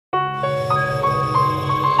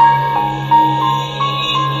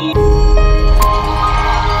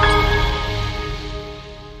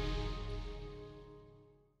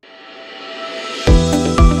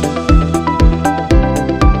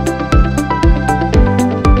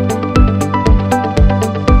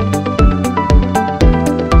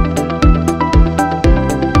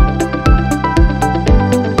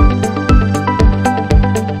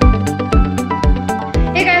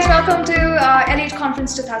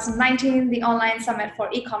2019, the online summit for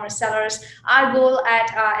e-commerce sellers. Our goal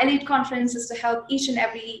at Elite Conference is to help each and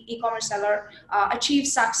every e-commerce seller achieve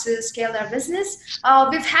success, scale their business.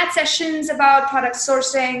 We've had sessions about product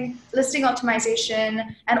sourcing, listing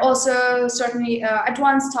optimization, and also certainly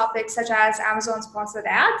advanced topics such as Amazon sponsored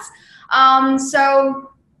ads.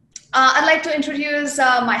 I'd like to introduce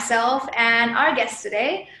myself and our guest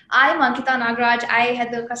today. I'm Ankita Nagraj. I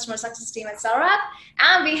head the customer success team at Sellrap,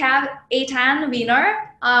 and we have Eytan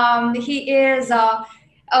Wiener. He is,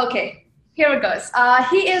 okay, here it goes.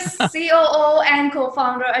 He is COO and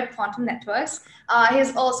co-founder at Quantum Networks.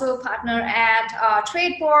 He's also a partner at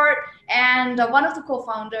Tradeport and one of the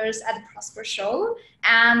co-founders at the Prosper Show.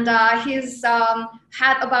 And he's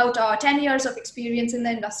had about 10 years of experience in the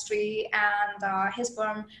industry, and his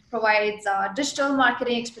firm provides digital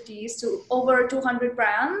marketing expertise to over 200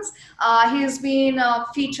 brands. He's been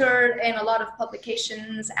featured in a lot of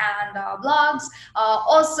publications and blogs.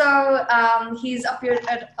 He's appeared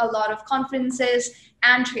at a lot of conferences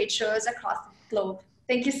and trade shows across the globe.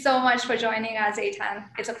 Thank you so much for joining us, Eytan.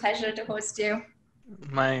 It's a pleasure to host you.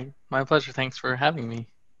 My pleasure. Thanks for having me.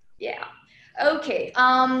 Yeah. Okay.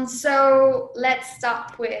 So let's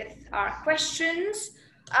start with our questions.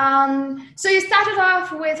 So you started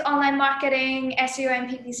off with online marketing, SEO, and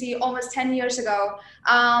PPC almost 10 years ago.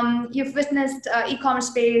 You've witnessed e-commerce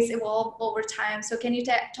space evolve over time. So can you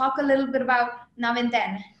talk a little bit about now and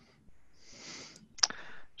then?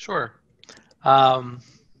 Sure.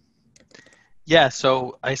 Yeah,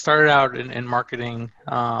 so I started out in marketing,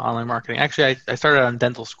 online marketing. Actually, I started out in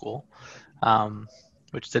dental school,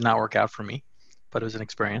 which did not work out for me, but it was an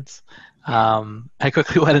experience. I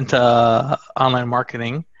quickly went into online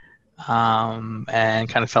marketing and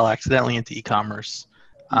kind of fell accidentally into e-commerce,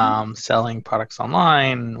 selling products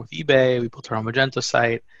online with eBay. We built our own Magento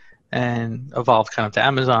site and evolved kind of to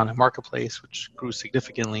Amazon and Marketplace, which grew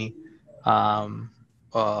significantly in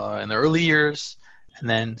the early years. And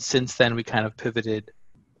then since then, we kind of pivoted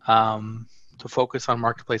to focus on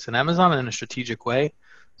Marketplace and Amazon in a strategic way.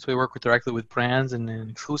 So we work directly with brands in an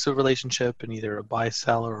exclusive relationship in either a buy,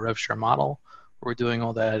 sell, or a rev share model, where we're doing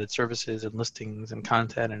all the added services and listings and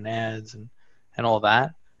content and ads and all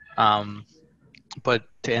that. But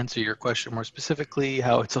to answer your question more specifically,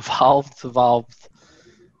 how it's evolved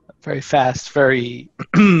very fast, very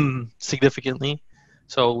significantly.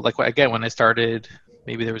 So like, again, when I started,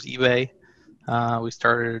 maybe there was eBay. We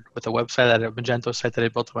started with a website at a Magento site that I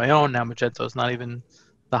built on my own. Now Magento is not even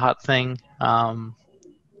the hot thing.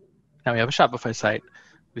 Now we have a Shopify site.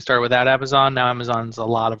 We started without Amazon. Now Amazon's a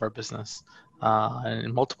lot of our business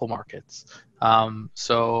in multiple markets. But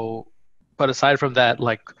aside from that,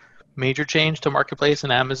 like major change to Marketplace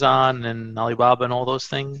and Amazon and Alibaba and all those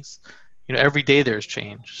things, every day there's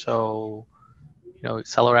change. So,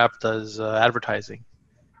 Sellrap does advertising.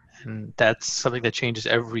 And that's something that changes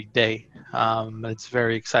every day. It's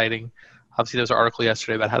very exciting. Obviously, there was an article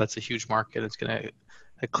yesterday about how that's a huge market. It's going to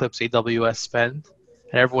eclipse AWS spend.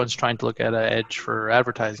 And everyone's trying to look at an edge for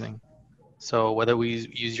advertising. So whether we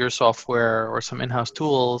use your software or some in-house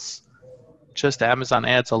tools, just Amazon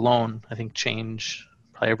ads alone, I think, change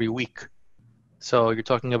probably every week. So you're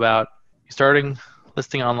talking about starting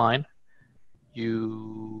listing online.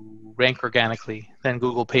 You rank organically, then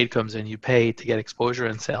Google paid comes in, you pay to get exposure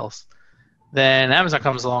and sales. Then Amazon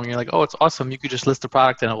comes along and you're like, oh, it's awesome, you could just list the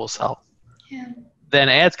product and it will sell. Yeah. Then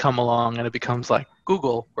ads come along and it becomes like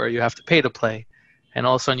Google, where you have to pay to play. And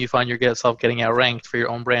all of a sudden you find yourself getting outranked for your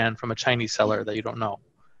own brand from a Chinese seller that you don't know.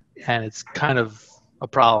 And it's kind of a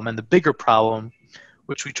problem. And the bigger problem,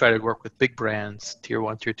 which we try to work with big brands, tier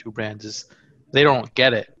 1, tier 2 brands, is they don't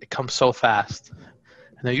get it. It comes so fast.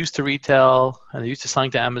 And they're used to retail, and they're used to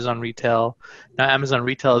selling to Amazon retail. Now Amazon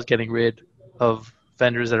retail is getting rid of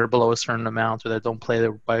vendors that are below a certain amount or that don't play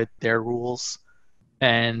by their rules,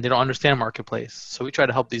 and they don't understand Marketplace. So we try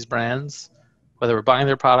to help these brands, whether we're buying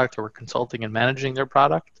their product or we're consulting and managing their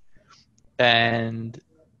product. And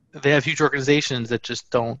they have huge organizations that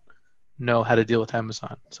just don't know how to deal with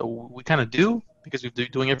Amazon. So we kind of do, because we've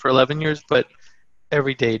been doing it for 11 years, but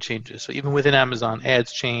every day it changes. So even within Amazon,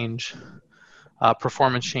 ads change.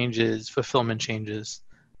 Performance changes, fulfillment changes.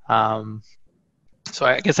 So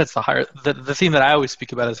I guess that's the theme that I always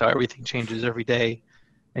speak about is how everything changes every day,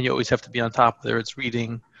 and you always have to be on top, whether it's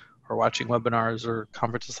reading or watching webinars or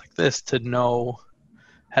conferences like this, to know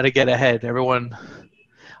how to get ahead.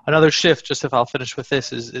 Another shift, just if I'll finish with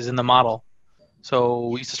this, is in the model. So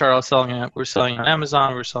we used to start out we were selling on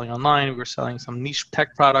Amazon, we were selling online, we were selling some niche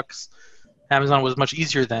tech products. Amazon was much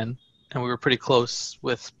easier then, and we were pretty close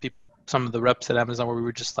with some of the reps at Amazon, where we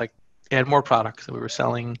were just like, had more products, and we were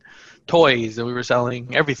selling toys, and we were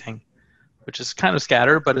selling everything. which is kind of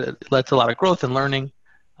scattered, but it led to a lot of growth and learning,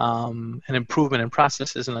 and improvement in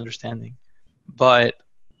processes and understanding. But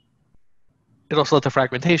it also led to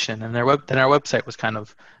fragmentation, and then our website was kind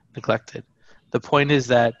of neglected. The point is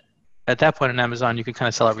that at that point on Amazon, you could kind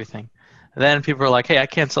of sell everything. And then people are like, hey, I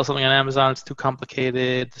can't sell something on Amazon. It's too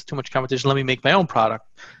complicated. There's too much competition. Let me make my own product.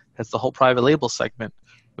 That's the whole private label segment,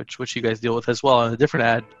 which you guys deal with as well in a different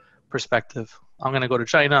ad perspective. I'm going to go to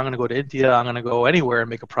China. I'm going to go to India. I'm going to go anywhere and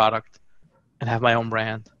make a product and have my own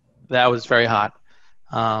brand. That was very hot.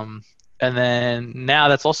 And then now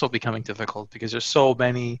that's also becoming difficult because there's so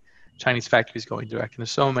many Chinese factories going direct and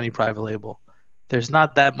there's so many private label. There's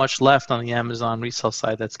not that much left on the Amazon resale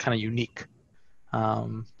side that's kind of unique.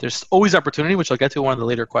 There's always opportunity, which I'll get to in one of the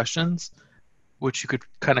later questions, which you could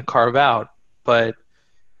kind of carve out. But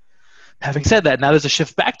having said that, now there's a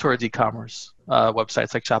shift back towards e-commerce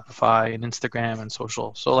websites like Shopify and Instagram and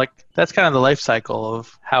social. So like that's kind of the life cycle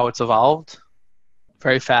of how it's evolved.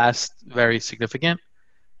 Very fast, very significant.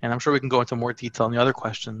 And I'm sure we can go into more detail on the other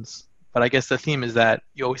questions. But I guess the theme is that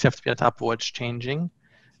you always have to be on top of what's changing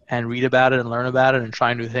and read about it and learn about it and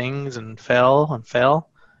try new things and fail and fail.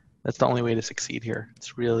 That's the only way to succeed here.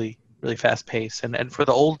 It's really, really fast paced. And for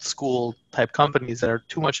the old school type companies that are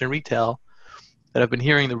too much in retail, that have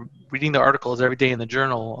been reading the articles every day in the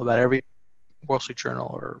journal about every Wall Street Journal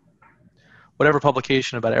or whatever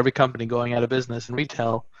publication about every company going out of business in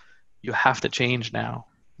retail, you have to change now.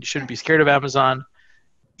 You shouldn't be scared of Amazon.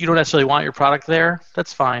 You don't necessarily want your product there.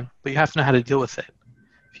 That's fine, but you have to know how to deal with it.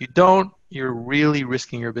 If you don't, you're really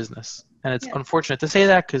risking your business. And it's unfortunate to say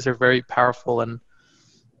that because they're very powerful and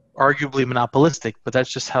arguably monopolistic, but that's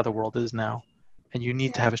just how the world is now. And you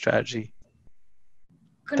need to have a strategy.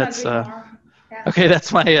 Couldn't agree more. Yeah. Okay.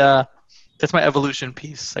 That's my evolution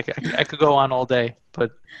piece. I could go on all day,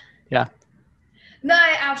 but yeah. No,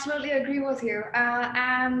 I absolutely agree with you.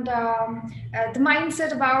 And the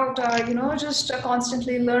mindset about, just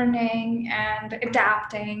constantly learning and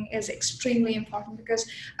adapting is extremely important because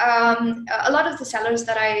a lot of the sellers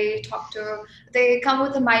that I talk to, they come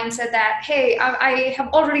with the mindset that, hey, I have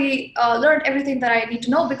already learned everything that I need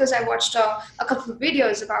to know because I watched a couple of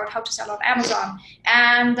videos about how to sell on Amazon.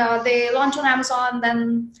 And they launch on Amazon,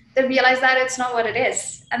 then they realize that it's not what it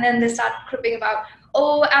is. And then they start cribbing about,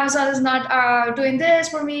 oh, Amazon is not doing this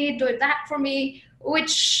for me, doing that for me,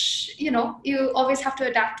 which, you always have to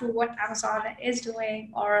adapt to what Amazon is doing.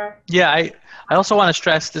 Or yeah, I also want to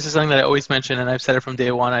stress, this is something that I always mention, and I've said it from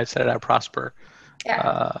day one, I've said it at Prosper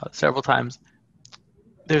several times.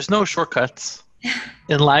 There's no shortcuts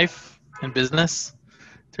in life, in business.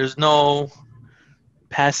 There's no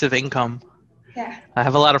passive income. Yeah. I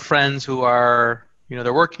have a lot of friends who are,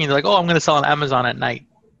 they're working, they're like, oh, I'm going to sell on Amazon at night.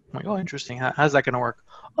 I'm like, oh, interesting. How's that going to work?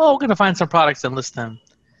 Oh, we're going to find some products and list them.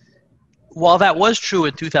 While that was true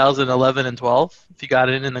in 2011 and 12, if you got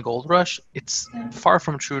in the gold rush, it's far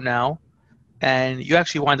from true now. And you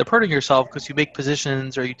actually wind up hurting yourself because you make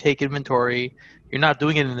positions or you take inventory. You're not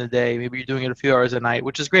doing it in the day. Maybe you're doing it a few hours a night,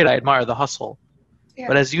 which is great. I admire the hustle. Yeah.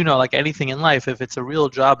 But as you know, like anything in life, if it's a real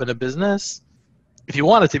job in a business, if you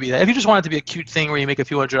want it to be that, if you just want it to be a cute thing where you make a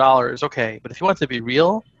few $100s, okay. But if you want it to be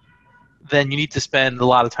real, then you need to spend a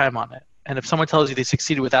lot of time on it. And if someone tells you they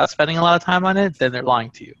succeeded without spending a lot of time on it, then they're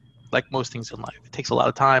lying to you. Like most things in life, it takes a lot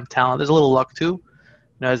of time, talent. There's a little luck too.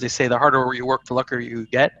 As they say, the harder you work, the luckier you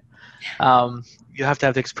get. You have to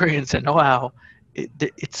have the experience and know-how.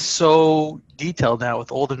 It's so detailed now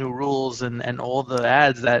with all the new rules and all the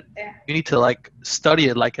ads that you need to like study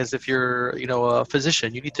it like as if you're a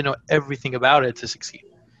physician. You need to know everything about it to succeed.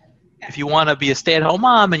 If you want to be a stay-at-home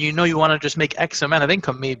mom and you want to just make X amount of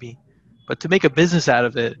income, maybe. But to make a business out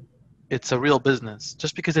of it, it's a real business.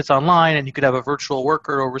 Just because it's online and you could have a virtual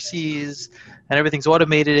worker overseas and everything's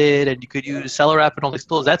automated and you could use Seller App and all these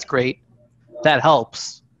tools, that's great. That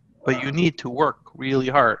helps. But you need to work really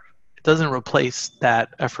hard. It doesn't replace that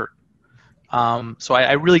effort. So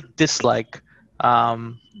I really dislike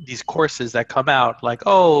these courses that come out like,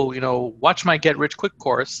 oh, watch my Get Rich Quick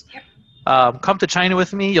course. Come to China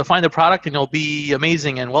with me. You'll find the product and you'll be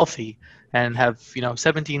amazing and wealthy and have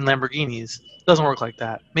 17 Lamborghinis. It doesn't work like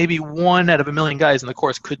that. Maybe 1 out of a million guys in the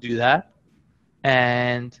course could do that.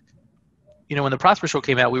 And when the Prosper Show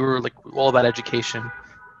came out, we were like all about education.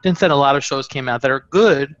 Since then, a lot of shows came out that are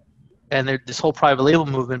good, and they're this whole private label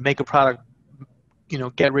movement, make a product,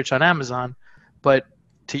 get rich on Amazon. But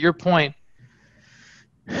to your point,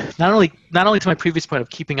 not only to my previous point of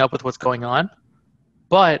keeping up with what's going on,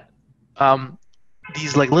 but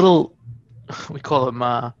these like little, we call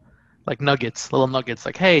them like nuggets, little nuggets.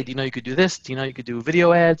 Like, hey, do you know you could do this? Do you know you could do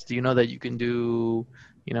video ads? Do you know that you can do,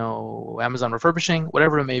 Amazon refurbishing?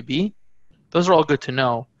 Whatever it may be. Those are all good to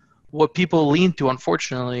know. what people lean to,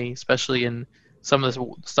 unfortunately, especially in some of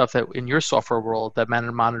the stuff that in your software world that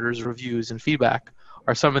monitors reviews and feedback,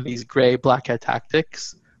 are some of these gray black hat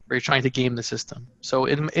tactics where you're trying to game the system. So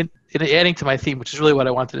in adding to my theme, which is really what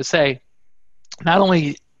I wanted to say, not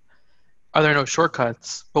only are there no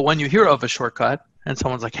shortcuts, but when you hear of a shortcut and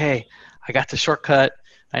someone's like, hey, I got the shortcut,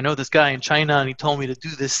 I know this guy in China and he told me to do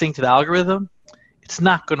this thing to the algorithm, it's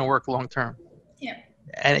not going to work long term. Yeah.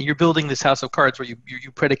 And you're building this house of cards where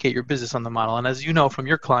you predicate your business on the model. And as you know from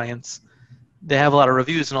your clients, they have a lot of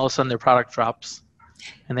reviews and all of a sudden their product drops.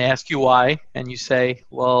 And they ask you why, and you say,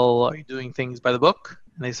 well, are you doing things by the book?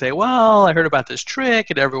 And they say, well, I heard about this trick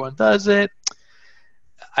and everyone does it.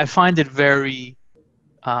 I find it very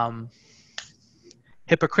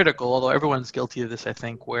hypocritical, although everyone's guilty of this, I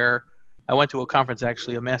think, where I went to a conference,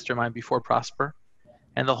 actually, a mastermind before Prosper,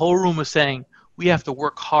 and the whole room was saying, we have to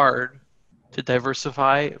work hard to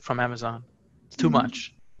diversify from Amazon. It's too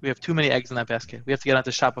much. We have too many eggs in that basket. We have to get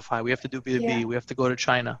onto Shopify. We have to do B2B. Yeah. We have to go to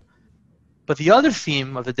China. But the other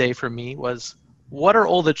theme of the day for me was, what are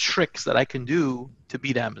all the tricks that I can do to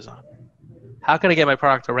beat Amazon? How can I get my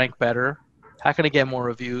product to rank better? How can I get more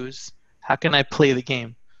reviews? How can I play the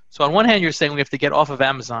game? So on one hand, you're saying we have to get off of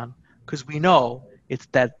Amazon because we know it's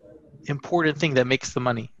that important thing that makes the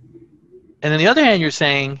money. And on the other hand, you're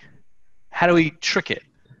saying, how do we trick it?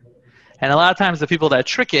 And a lot of times the people that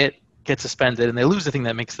trick it get suspended and they lose the thing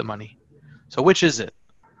that makes the money. So which is it?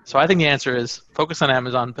 So I think the answer is focus on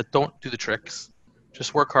Amazon, but don't do the tricks.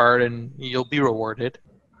 Just work hard and you'll be rewarded,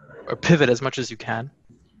 or pivot as much as you can.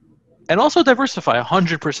 And also diversify,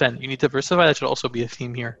 100%. You need to diversify. That should also be a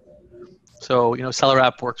theme here. So, Seller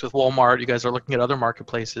App works with Walmart. You guys are looking at other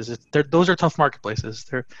marketplaces. Those are tough marketplaces.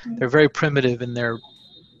 They're very primitive in their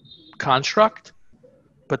construct,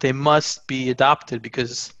 but they must be adopted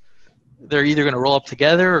because they're either going to roll up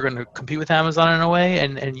together or going to compete with Amazon in a way,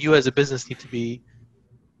 and you as a business need to be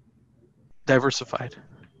diversified.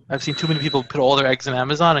 I've seen too many people put all their eggs in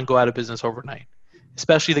Amazon and go out of business overnight,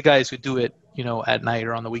 especially the guys who do it, at night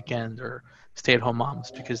or on the weekend or stay-at-home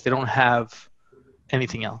moms because they don't have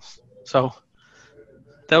anything else. So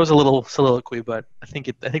that was a little soliloquy, but I think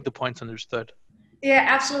the point's understood. Yeah,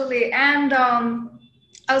 absolutely. And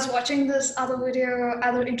I was watching this other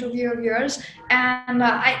interview of yours, and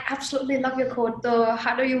I absolutely love your quote, the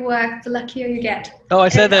harder you work, the luckier you get. Oh, I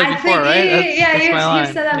said that I before, think, right? That's my line.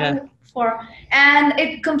 you said that before. And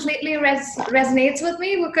it completely resonates with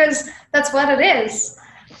me because that's what it is.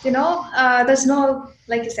 There's no,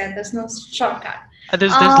 like you said, there's no shortcut.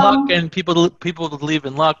 There's luck, and people believe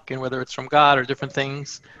in luck, and whether it's from God or different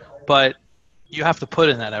things, but you have to put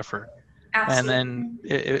in that effort. Absolutely. And then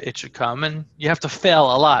it should come, and you have to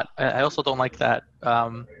fail a lot. I also don't like that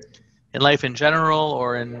in life in general,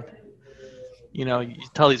 or in, you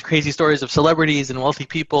tell these crazy stories of celebrities and wealthy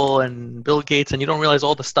people and Bill Gates, and you don't realize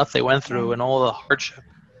all the stuff they went through and all the hardship.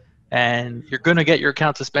 And you're going to get your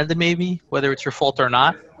account suspended maybe, whether it's your fault or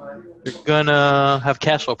not. You're going to have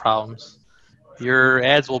cash flow problems. Your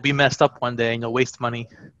ads will be messed up one day and you'll waste money.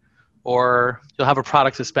 Or you'll have a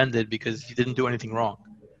product suspended because you didn't do anything wrong.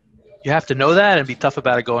 You have to know that and be tough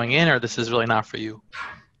about it going in, or this is really not for you.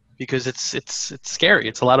 Because it's scary.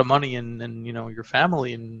 It's a lot of money and your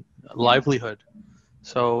family and livelihood.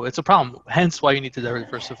 So it's a problem. Hence why you need to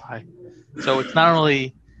diversify. So it's not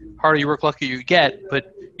only harder you work, luckier you get,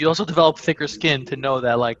 but you also develop thicker skin to know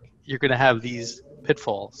that you're going to have these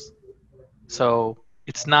pitfalls. So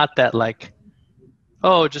it's not that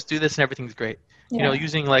oh, just do this and everything's great. Yeah.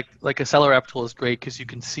 Using like a seller app tool is great because you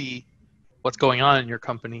can see what's going on in your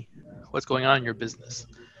company, what's going on in your business.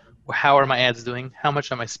 How are my ads doing? How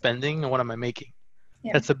much am I spending? And what am I making?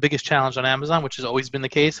 Yeah. That's the biggest challenge on Amazon, which has always been the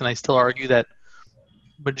case. And I still argue that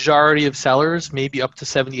majority of sellers, maybe up to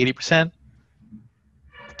 70, 80%,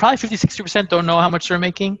 probably 50, 60% don't know how much they're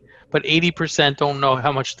making, but 80% don't know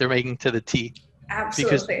how much they're making to the T.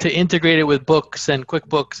 Absolutely. Because to integrate it with books and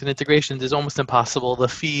QuickBooks and integrations is almost impossible. The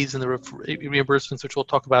fees and the reimbursements, which we'll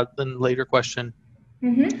talk about in a later question.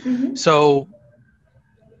 So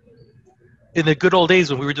in the good old days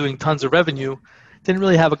when we were doing tons of revenue, didn't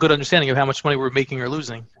really have a good understanding of how much money we were making or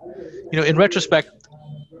losing. In retrospect,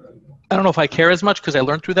 I don't know if I care as much because I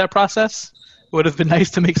learned through that process. It would have been nice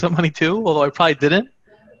to make some money too, although I probably didn't.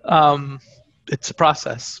 It's a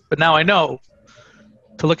process. But now I know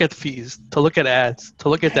to look at the fees, to look at ads, to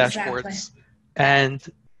look at dashboards, and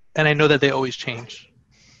I know that they always change.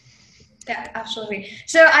 Yeah, absolutely.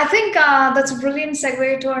 So I think that's a brilliant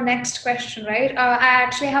segue to our next question, right? I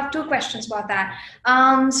actually have two questions about that.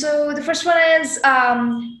 So the first one is,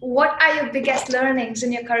 what are your biggest learnings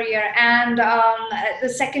in your career? And the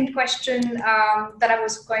second question that I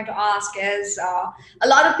was going to ask is, a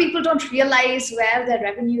lot of people don't realize where their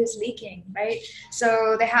revenue is leaking, right?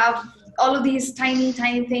 So they have all of these tiny,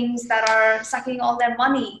 tiny things that are sucking all their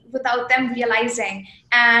money without them realizing.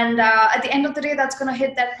 And at the end of the day, that's going to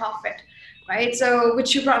hit their profit, right? So,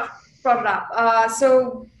 which you brought it up.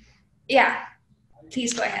 So, yeah,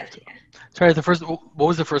 please go ahead. Yeah. Sorry, what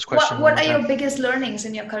was the first question one What more are time? your biggest learnings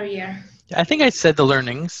in your career? I think I said the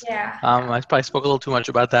learnings. Yeah. I probably spoke a little too much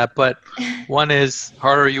about that, but one is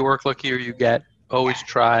harder you work, luckier you get. Always Yeah.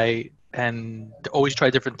 try and always try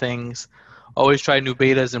different things. Always try new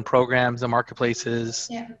betas and programs and marketplaces.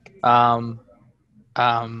 Yeah. Um,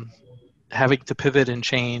 um, Having to pivot and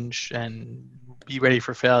change and be ready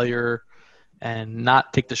for failure and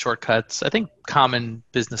not take the shortcuts. I think common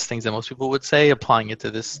business things that most people would say, applying it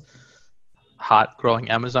to this hot growing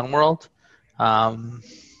Amazon world. Um,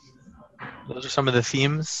 those are some of the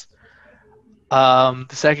themes. The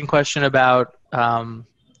second question about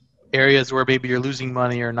areas where maybe you're losing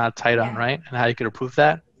money or not tight on, Yeah. right? And how you could improve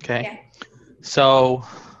that. Okay. Yeah. So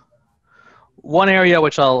one area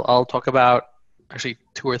which I'll talk about, actually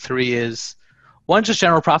two or three, is one, just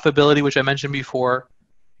general profitability, which I mentioned before.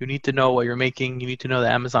 You need to know what you're making. You need to know the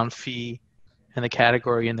Amazon fee and the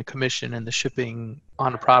category and the commission and the shipping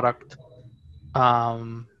on a product,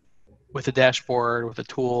 with a dashboard, with a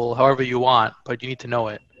tool, however you want, but you need to know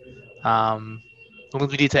it. Um, you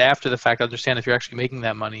need to, after the fact, understand if you're actually making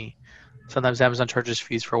that money. Sometimes Amazon charges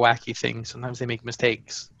fees for wacky things. Sometimes they make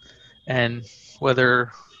mistakes. And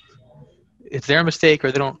whether it's their mistake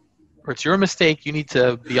or they don't, or it's your mistake, you need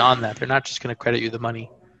to be on that. They're not just going to credit you the money.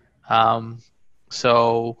 Um,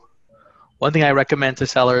 so one thing I recommend to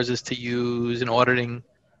sellers is to use an auditing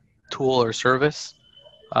tool or service.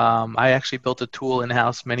 I actually built a tool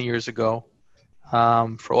in-house many years ago,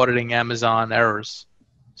 for auditing Amazon errors.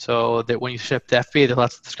 So that when you ship to FBA, there are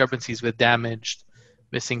lots of discrepancies with damaged,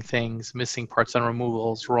 missing things, missing parts on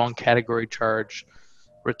removals, wrong category charge,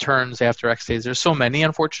 returns after X days. There's so many,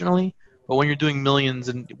 unfortunately. But when you're doing millions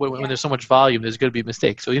and when Yeah. there's so much volume, there's going to be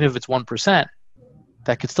mistakes. So even if it's 1%,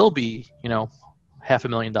 that could still be,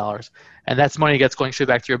 $500,000. And that's money that gets going straight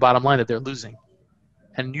back to your bottom line that they're losing.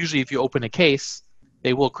 And usually if you open a case,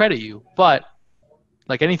 they will credit you. But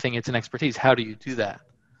like anything, it's an expertise. How do you do that?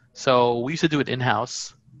 So we used to do it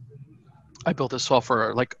in-house. I built a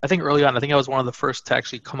software, like I think early on, I think I was one of the first to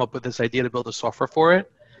actually come up with this idea to build a software for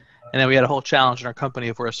it. And then we had a whole challenge in our company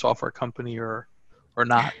if we're a software company or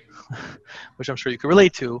not, which I'm sure you can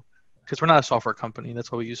relate to, because we're not a software company.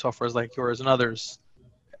 That's why we use softwares like yours and others.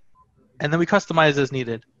 And then we customize as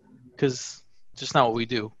needed, because it's just not what we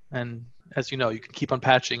do. And as you know, you can keep on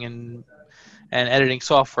patching and editing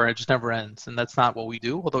software, and it just never ends. And that's not what we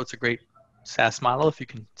do, although it's a great SaaS model if you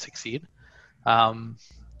can succeed. Um,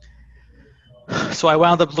 so I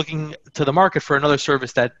wound up looking to the market for another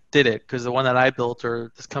service that did it, because the one that I built,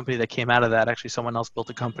 or this company that came out of that, actually someone else built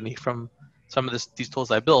a company from some of these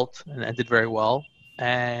tools I built and did very well,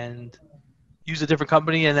 and used a different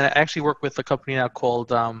company. And then I actually work with a company now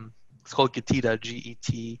called it's called Getida,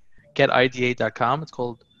 Get, getida.com.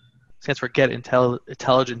 Stands for Get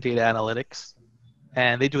Intelligent Data Analytics,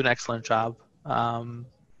 and they do an excellent job.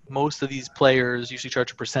 Most of these players usually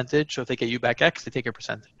charge a percentage, so if they get you back X, they take a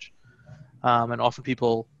percentage. And often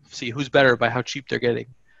people see who's better by how cheap they're getting,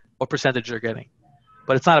 what percentage they're getting.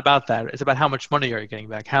 But it's not about that. It's about how much money are you getting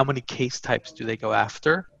back? How many case types do they go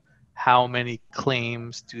after? How many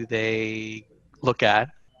claims do they look at?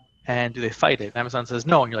 And do they fight it? And Amazon says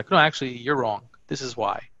no, and you're like, no, actually, you're wrong. This is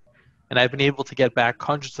why. And I've been able to get back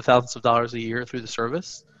hundreds of thousands of dollars a year through the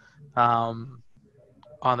service, um,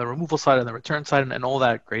 on the removal side and the return side and all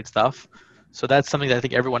that great stuff. So that's something that I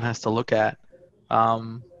think everyone has to look at.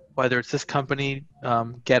 Whether it's this company,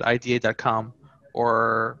 getida.com,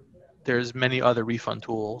 or there's many other refund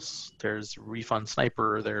tools. There's Refund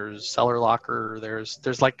Sniper, there's Seller Locker,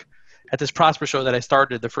 there's like, at this Prosper show that I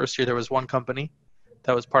started the first year, there was one company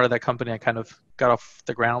that was part of that company. I kind of got off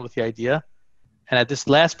the ground with the idea. And at this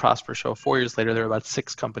last Prosper show, 4 years later, there were about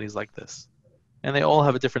 6 companies like this. And they all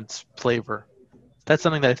have a different flavor. That's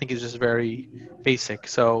something that I think is just very basic.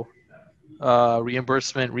 So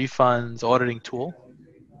reimbursement, refunds, auditing tool,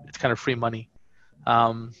 it's kind of free money.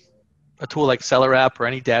 Um, a tool like Seller App or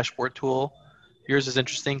any dashboard tool, yours is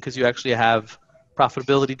interesting because you actually have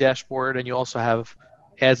profitability dashboard and you also have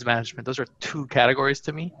ads management. Those are 2 categories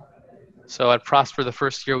to me. So at Prosper, the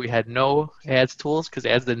first year we had no ads tools because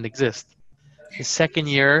ads didn't exist. The second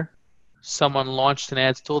year, someone launched an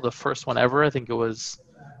ads tool, the first one ever. I think it was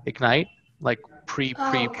Ignite, like Oh,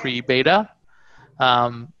 okay. pre beta.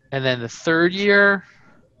 And then the third year,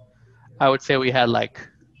 I would say we had like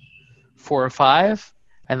 4 or 5,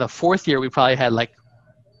 and the fourth year we probably had like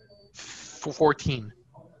 14.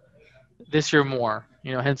 This year more,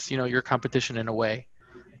 hence your competition in a way.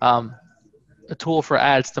 Um, a tool for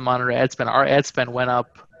ads to monitor ad spend. Our ad spend went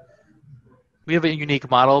up. We have a unique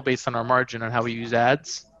model based on our margin on how we use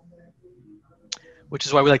ads, which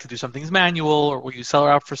is why we like to do some things manual, or we use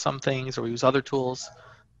Seller App for some things, or we use other tools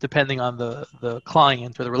depending on the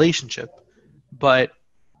client or the relationship. But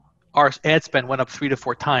our ad spend went up 3 to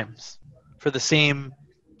 4 times for the same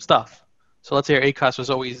stuff. So let's say our ACOS was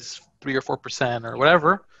always 3 or 4% or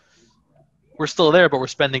whatever. We're still there, but we're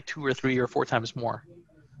spending 2 or 3 or 4 times more.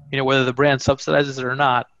 Whether the brand subsidizes it or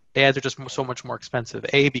not, ads are just so much more expensive.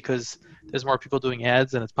 A, because there's more people doing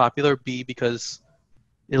ads and it's popular. B, because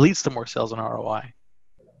it leads to more sales and ROI.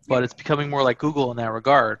 But it's becoming more like Google in that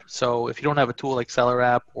regard. So if you don't have a tool like Seller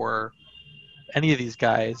App or any of these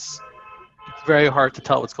guys, it's very hard to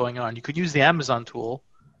tell what's going on. You could use the Amazon tool,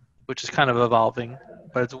 which is kind of evolving,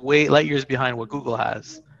 but it's way light years behind what Google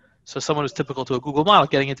has. So someone who's typical to a Google model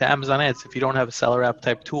getting into Amazon ads, if you don't have a Seller App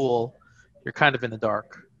type tool, you're kind of in the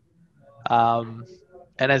dark.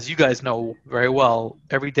 And as you guys know very well,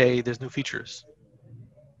 every day there's new features.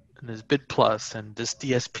 And there's Bid Plus and this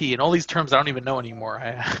DSP and all these terms I don't even know anymore.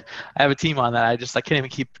 I have a team on that. I can't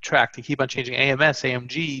even keep track. They keep on changing AMS,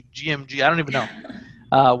 AMG, GMG. I don't even know.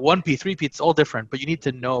 1P, 3P, it's all different, but you need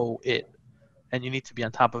to know it and you need to be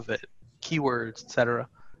on top of it. Keywords, etc.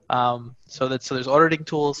 So there's auditing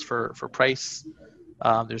tools for price.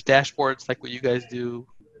 There's dashboards like what you guys do.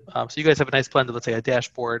 So you guys have a nice blend of, let's say, a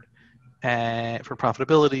dashboard and for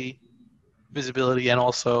profitability, visibility, and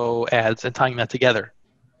also ads, and tying that together.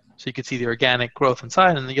 So you can see the organic growth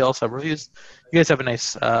inside, and you also have reviews. You guys have a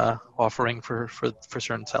nice offering for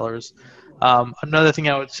certain sellers. Another thing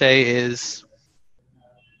I would say is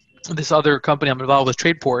this other company I'm involved with,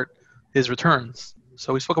 Tradeport, is returns.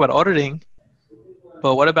 So we spoke about auditing,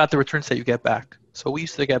 but what about the returns that you get back? So we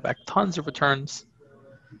used to get back tons of returns,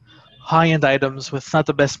 high-end items with not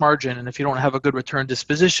the best margin, and if you don't have a good return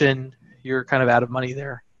disposition, you're kind of out of money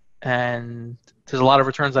there. And there's a lot of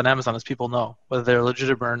returns on Amazon, as people know, whether they're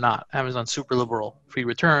legitimate or not. Amazon's super liberal. Free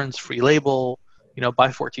returns, free label,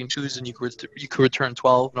 buy 14 shoes and you could return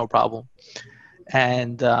 12, no problem.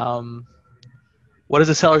 And what does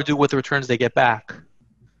the seller do with the returns they get back?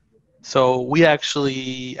 So we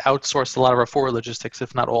actually outsourced a lot of our forward logistics,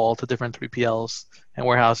 if not all, to different 3PLs and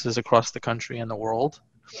warehouses across the country and the world.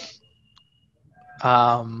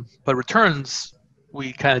 But returns,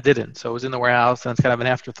 we kind of didn't. So it was in the warehouse, and it's kind of an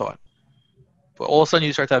afterthought. But all of a sudden,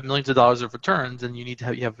 you start to have millions of dollars of returns, and you need to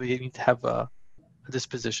have a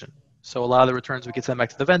disposition. So a lot of the returns we could send back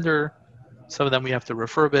to the vendor. Some of them we have to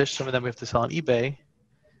refurbish. Some of them we have to sell on eBay,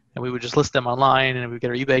 and we would just list them online, and we would get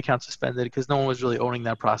our eBay account suspended because no one was really owning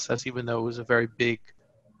that process, even though it was a very big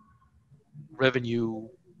revenue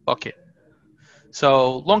bucket.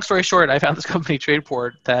 So long story short, I found this company,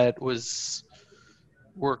 Tradeport, that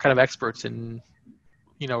were kind of experts in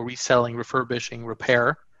reselling, refurbishing,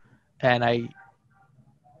 repair, and I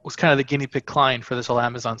was kind of the guinea pig client for this whole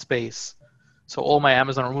Amazon space. So all my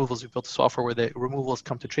Amazon removals, we built a software where the removals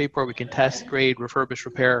come to Tradeport. We can test, grade, refurbish,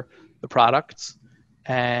 repair the products,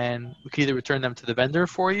 and we could either return them to the vendor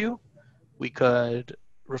for you. We could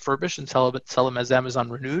refurbish and sell them as Amazon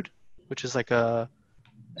Renewed, which is like a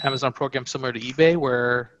Amazon program similar to eBay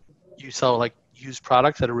where you sell like used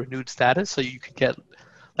products at a renewed status, so you could get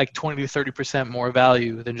like 20 to 30% more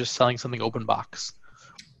value than just selling something open box.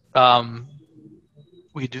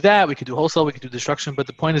 We could do that. We could do wholesale. We could do destruction. But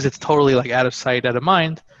the point is, it's totally like out of sight, out of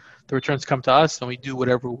mind. The returns come to us, and we do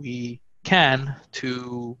whatever we can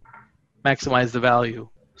to maximize the value.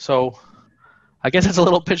 So I guess it's a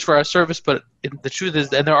little pitch for our service, but the truth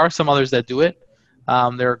is, and there are some others that do it.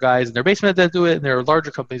 There are guys in their basement that do it, and there are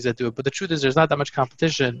larger companies that do it. But the truth is, there's not that much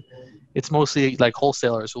competition. It's mostly like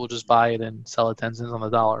wholesalers who will just buy it and sell it 10 cents on the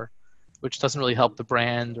dollar, which doesn't really help the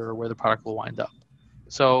brand or where the product will wind up.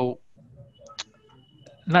 So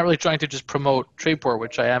I'm not really trying to just promote Tradeport,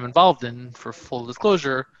 which I am involved in for full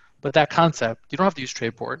disclosure, but that concept, you don't have to use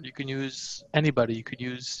Tradeport. You can use anybody. You could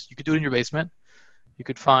do it in your basement. You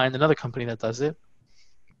could find another company that does it.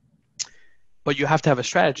 But you have to have a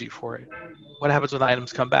strategy for it. What happens when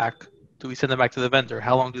items come back? Do we send them back to the vendor?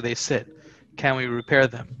 How long do they sit? Can we repair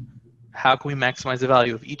them? How can we maximize the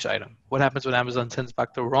value of each item? What happens when Amazon sends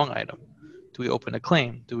back the wrong item? Do we open a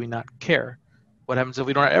claim? Do we not care? What happens if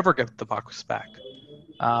we don't ever get the box back?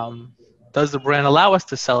 Does the brand allow us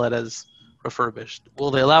to sell it as refurbished?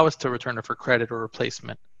 Will they allow us to return it for credit or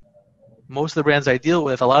replacement? Most of the brands I deal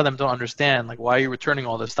with, a lot of them don't understand, like, why are you returning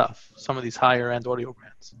all this stuff? Some of these higher end audio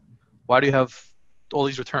brands. Why do you have all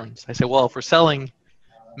these returns? I say, well, if we're selling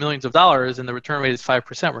millions of dollars and the return rate is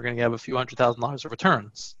 5%, we're going to have a few $100,000 of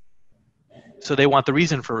returns. So they want the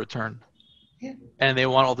reason for return, and they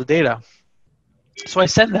want all the data. So I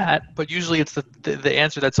send that, but usually it's the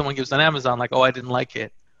answer that someone gives on Amazon, like, oh, I didn't like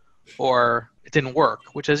it, or it didn't work,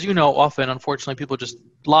 which, as you know, often, unfortunately, people just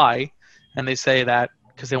lie, and they say that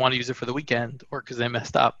because they want to use it for the weekend or because they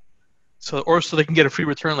messed up. So they can get a free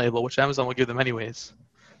return label, which Amazon will give them anyways.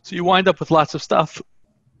 So you wind up with lots of stuff,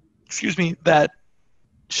 that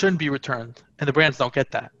shouldn't be returned, and the brands don't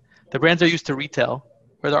get that. The brands are used to retail,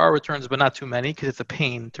 where there are returns, but not too many, because it's a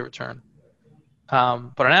pain to return.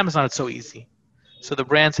 But on Amazon, it's so easy. So the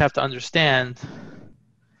brands have to understand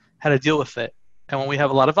how to deal with it. And when we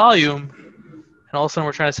have a lot of volume, and all of a sudden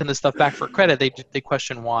we're trying to send this stuff back for credit, they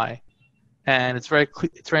question why. And it's very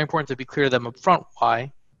important to be clear to them up front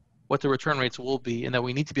why, what the return rates will be, and that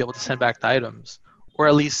we need to be able to send back the items, or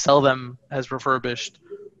at least sell them as refurbished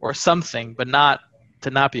or something, but not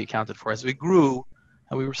to not be accounted for. As we grew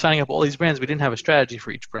and we were signing up all these brands, we didn't have a strategy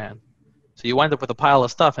for each brand. So you wind up with a pile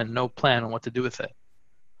of stuff and no plan on what to do with it.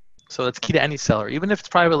 So that's key to any seller. Even if it's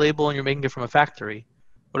private label and you're making it from a factory,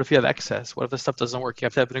 what if you have excess? What if the stuff doesn't work? You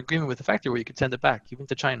have to have an agreement with the factory where you can send it back, even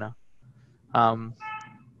to China.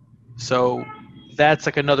 So that's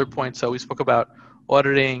like another point. So we spoke about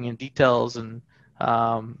auditing and details and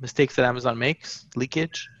mistakes that Amazon makes,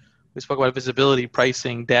 leakage. We spoke about visibility,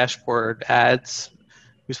 pricing, dashboard, ads.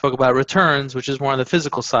 We spoke about returns, which is more on the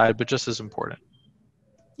physical side, but just as important.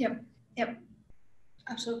 Yep.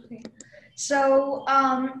 Absolutely. So,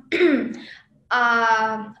 okay,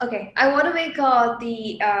 I want to make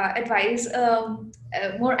the advice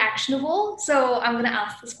more actionable. So I'm going to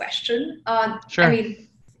ask this question. Sure.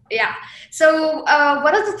 Yeah. So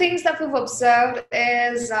one of the things that we've observed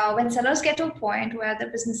is when sellers get to a point where the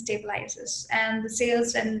business stabilizes and the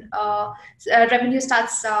sales and revenue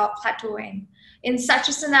starts plateauing. In such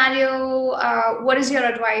a scenario, what is your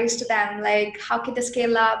advice to them? Like, how can they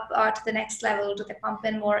scale up to the next level? Do they pump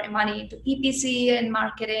in more money into PPC and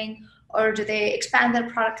marketing, or do they expand their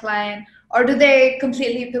product line, or do they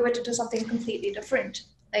completely pivot into something completely different?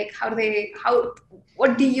 Like,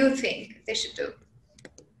 what do you think they should do?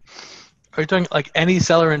 Are you talking like any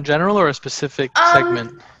seller in general or a specific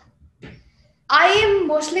segment? I am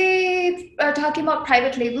mostly talking about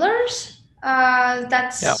private labelers.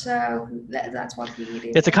 That's what we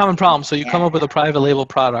do. It's a common problem. So you come up with a private label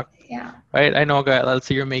product. Yeah. Right? I know a guy, let's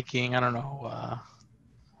say you're making, I don't know,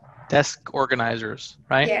 desk organizers,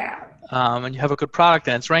 right? Yeah. And you have a good product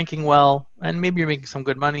and it's ranking well, and maybe you're making some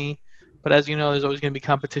good money. But as you know, there's always going to be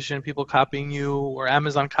competition, people copying you or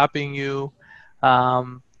Amazon copying you.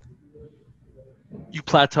 You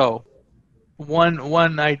plateau.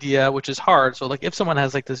 One idea, which is hard. So like if someone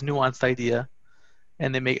has like this nuanced idea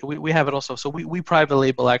and we have it also. So we private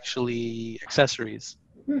label actually accessories.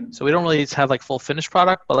 So we don't really have like full finished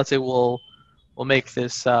product, but let's say we'll make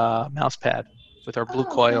this mouse pad with our Blue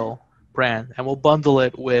Coil brand, and we'll bundle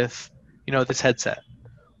it with, this headset.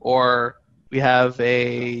 Or we have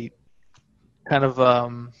a kind of, I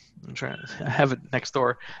have it next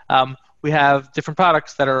door. We have different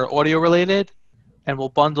products that are audio related, and we'll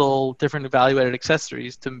bundle different value-added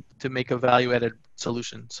accessories to make a value-added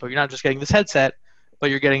solution. So you're not just getting this headset, but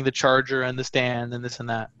you're getting the charger and the stand and this and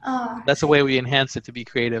that. That's the way we enhance it to be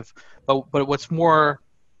creative. But what's more,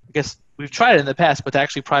 I guess we've tried it in the past, but to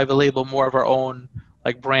actually private label more of our own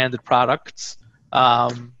like branded products,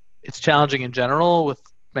 it's challenging in general with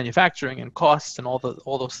manufacturing and costs and all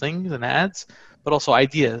those things and ads, but also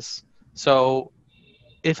ideas. So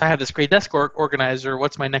if I have this great desk organizer,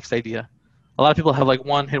 what's my next idea? A lot of people have like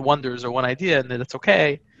one hit wonders or one idea, and then it's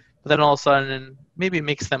okay. But then all of a sudden, maybe it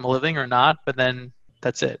makes them a living or not, but then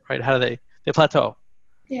that's it, right? How do they plateau?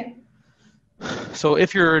 Yeah. So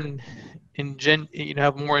if you're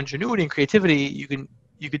have more ingenuity and creativity,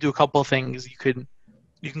 you could do a couple of things. You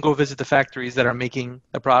can go visit the factories that are making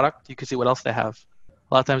the product. You can see what else they have.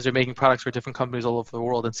 A lot of times they're making products for different companies all over the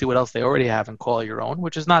world, and see what else they already have and call it your own,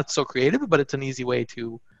 which is not so creative, but it's an easy way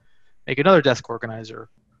to make another desk organizer.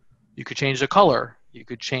 You could change the color. You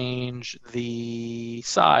could change the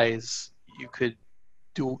size. You could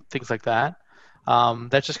do things like that.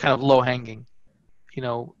 That's just kind of low hanging.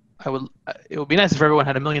 It would be nice if everyone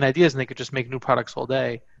had a million ideas and they could just make new products all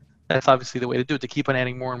day. That's obviously the way to do it, to keep on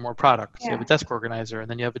adding more and more products. Yeah. You have a desk organizer, and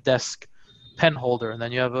then you have a desk pen holder, and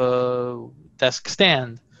then you have a desk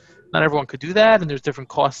stand. Not everyone could do that, and there's different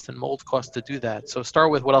costs and mold costs to do that. So start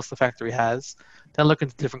with what else the factory has. then look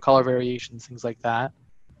into different color variations, things like that.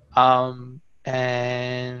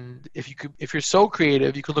 And if you're so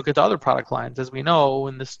creative, you could look at the other product lines. As we know,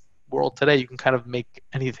 in this world today, you can kind of make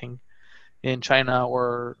anything in China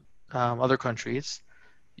or other countries.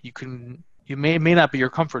 You may not be your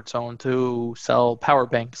comfort zone to sell power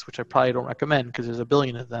banks, which I probably don't recommend because there's a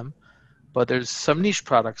billion of them. But there's some niche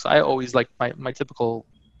products. I always like my typical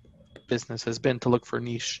business has been to look for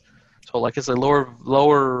niche. So like it's a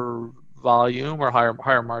lower volume or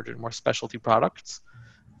higher margin, more specialty products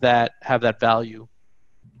that have that value.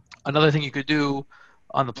 Another thing you could do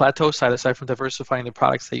on the plateau side, aside from diversifying the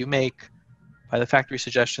products that you make by the factory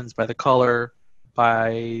suggestions, by the color,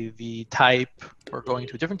 by the type, or going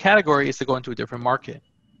to a different category, is to go into a different market,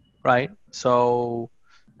 right? So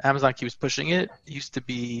Amazon keeps pushing it. It used to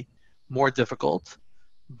be more difficult,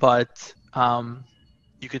 but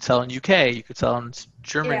you could sell in UK, you could sell in Yeah.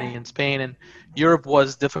 Germany and Spain, and Europe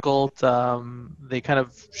was difficult. They kind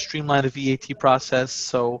of streamlined the VAT process.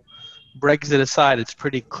 So Brexit aside, it's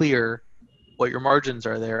pretty clear what your margins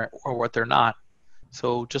are there or what they're not.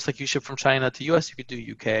 So just like you ship from China to US, you could do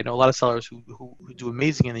UK. I know a lot of sellers who do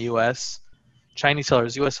amazing in the US, Chinese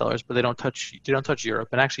sellers, US sellers, but they don't touch Europe.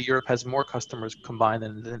 And actually Europe has more customers combined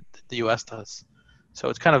than the US does. So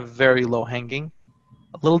it's kind of very low hanging.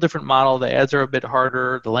 A little different model. The ads are a bit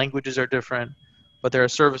harder, the languages are different, but there are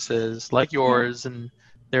services like Yeah. yours, and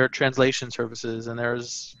there are translation services, and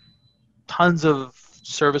there's tons of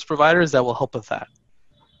service providers that will help with that.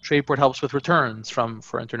 Tradeport helps with returns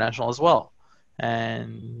for international as well,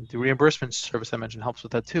 and the reimbursement service I mentioned helps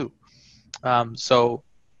with that too. So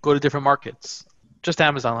go to different markets. Just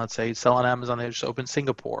Amazon, let's say, sell on Amazon. They just opened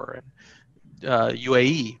Singapore and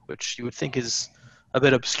UAE, which you would think is a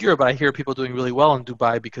bit obscure, but I hear people doing really well in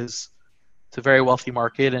Dubai because it's a very wealthy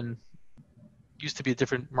market and used to be a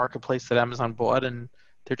different marketplace that Amazon bought, and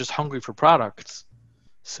they're just hungry for products.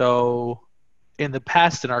 So in the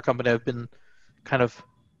past in our company, I've been kind of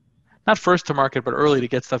not first to market, but early to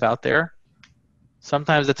get stuff out there.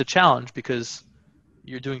 Sometimes that's a challenge because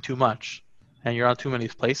you're doing too much and you're on too many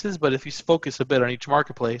places. But if you focus a bit on each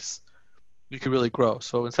marketplace, you could really grow.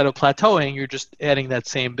 So instead of plateauing, you're just adding that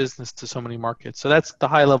same business to so many markets. So that's the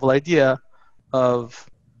high level idea of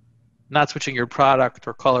not switching your product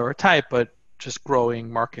or color or type, but just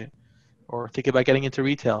growing market. Or think about getting into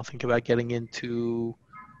retail. Think about getting into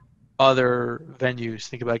other venues.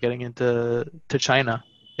 Think about getting into China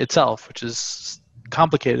itself, which is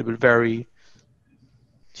complicated but very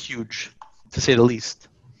huge, to say the least.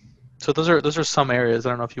 So those are some areas. I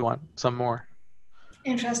don't know if you want some more.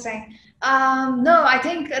 Interesting. No, I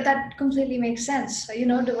think that completely makes sense.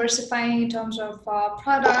 Diversifying in terms of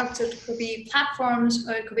products, it could be platforms,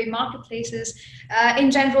 or it could be marketplaces. In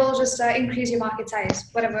general, just increase your market size,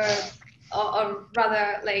 whatever, or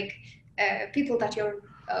rather, like people that you're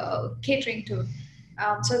catering to.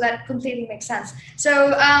 So that completely makes sense. So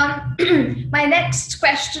my next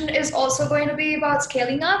question is also going to be about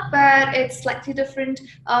scaling up, but it's slightly different.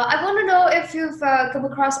 I want to know if you've come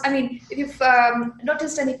across, I mean, if you've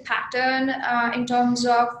noticed any pattern in terms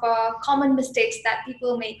of common mistakes that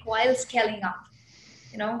people make while scaling up.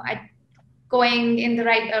 Going in the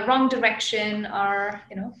wrong direction, or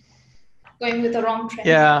going with the wrong trend.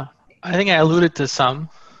 Yeah, I think I alluded to some.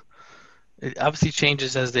 It obviously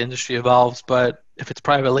changes as the industry evolves, but if it's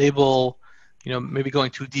private label, maybe going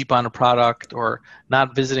too deep on a product or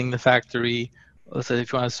not visiting the factory. Let's say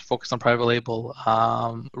if you want to focus on private label,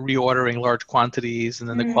 reordering large quantities and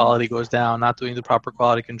then the Mm, quality goes down, not doing the proper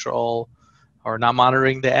quality control, or not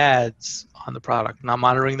monitoring the ads on the product, not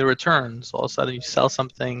monitoring the returns. All of a sudden you sell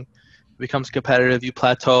something, it becomes competitive, you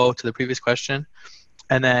plateau to the previous question,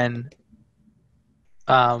 and then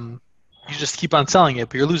you just keep on selling it,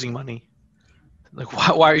 but you're losing money. Like,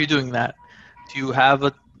 why are you doing that? Do you have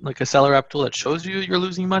a seller app tool that shows you you're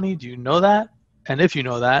losing money? Do you know that? And if you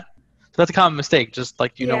know that, so that's a common mistake. Just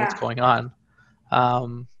like you know what's yeah. going on.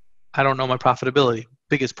 Um, I don't know my profitability.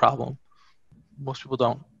 Biggest problem. Most people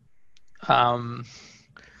don't. Um,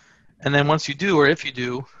 and then once you do, or if you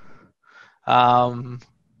do, um,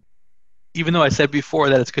 even though I said before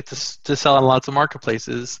that it's good to sell on lots of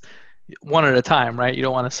marketplaces, one at a time, right? You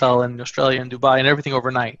don't want to sell in Australia and Dubai and everything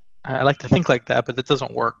overnight. I like to think like that, but that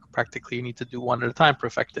doesn't work practically. You need to do one at a time,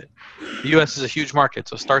 perfect it. The US is a huge market,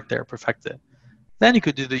 so start there, perfect it. Then you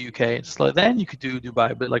could do the UK, then you could do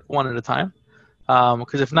Dubai, but like one at a time.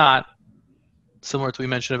 Because if not, similar to we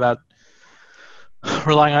mentioned about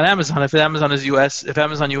relying on Amazon, if Amazon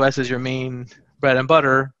US is your main bread and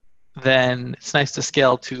butter, then it's nice to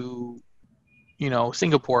scale to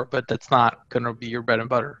Singapore, but that's not going to be your bread and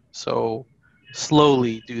butter. So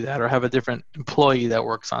slowly do that or have a different employee that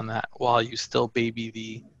works on that while you still baby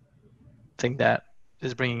the thing that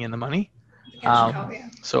is bringing in the money. The cash cow, yeah.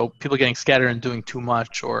 So people getting scattered and doing too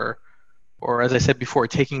much, or as I said before,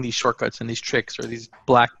 taking these shortcuts and these tricks or these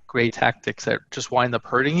black gray tactics that just wind up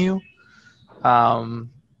hurting you.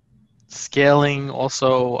 Scaling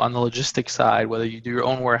also on the logistics side, whether you do your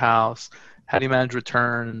own warehouse, how do you manage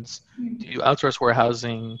returns? Do you outsource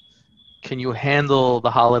warehousing? Can you handle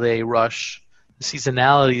the holiday rush? The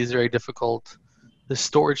seasonality is very difficult. The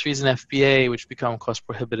storage fees and FBA, which become cost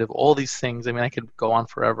prohibitive, all these things, I mean, I could go on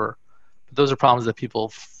forever. But those are problems that people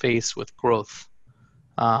face with growth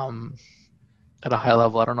at a high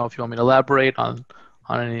level. I don't know if you want me to elaborate on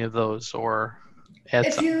any of those or add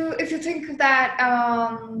If some. you think that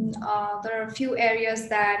there are a few areas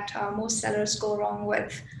that most sellers go wrong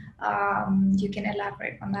with, you can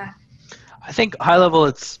elaborate on that. I think high level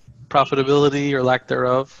it's profitability or lack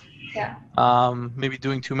thereof. Yeah. Maybe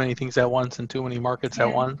doing too many things at once in too many markets at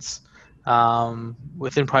Yeah. once.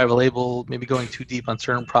 Within private label, maybe going too deep on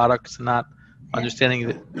certain products and not Yeah. understanding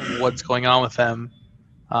what's going on with them,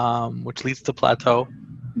 which leads to plateau.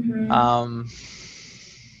 Mm-hmm.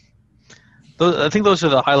 I think those are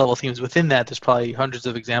the high level themes. Within that, there's probably hundreds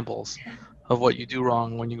of examples of what you do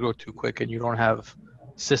wrong when you grow too quick and you don't have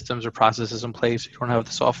systems or processes in place. You don't have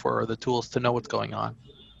the software or the tools to know what's going on,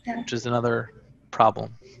 Yeah. which is another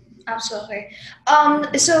problem. Absolutely.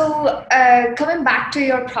 So coming back to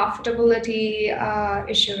your profitability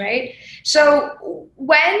issue, right? So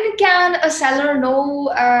when can a seller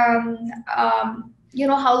know, how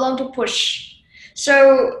long to push?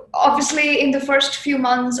 So obviously in the first few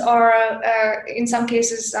months or in some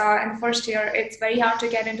cases in the first year, it's very hard to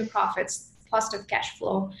get into profits, positive cash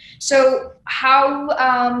flow. So how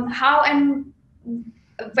and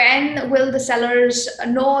when will the sellers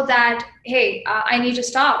know that, hey, I need to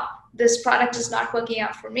stop, this product is not working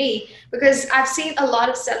out for me? Because I've seen a lot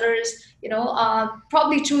of sellers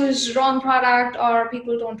probably choose wrong product or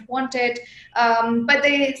people don't want it, but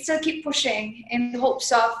they still keep pushing in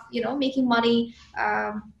hopes of making money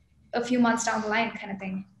a few months down the line, kind of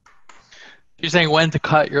thing. You're saying when to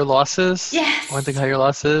cut your losses? When to Yes. cut your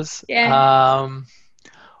losses? Yeah.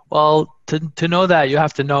 Well, to know that, you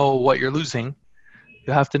have to know what you're losing.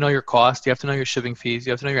 You have to know your cost. You have to know your shipping fees.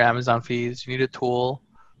 You have to know your Amazon fees. You need a tool,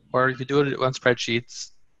 or you could do it on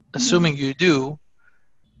spreadsheets. Assuming you do,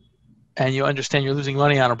 and you understand you're losing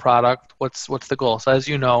money on a product, what's the goal? So as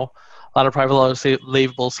you know, a lot of private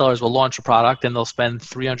label sellers will launch a product and they'll spend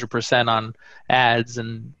 300% on ads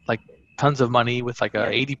and like tons of money with like a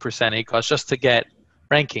 80% A cost just to get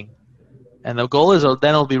ranking. And the goal is then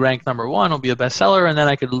it'll be ranked number one, it'll be a bestseller, and then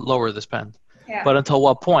I could lower the spend. Yeah. But until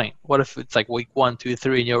what point? What if it's like week 1, 2,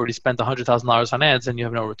 3, and you already spent $100,000 on ads and you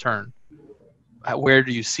have no return? Where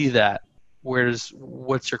do you see that?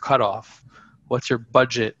 What's your cutoff? What's your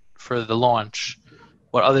budget for the launch?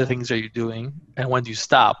 What other things are you doing? And when do you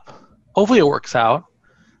stop? Hopefully it works out.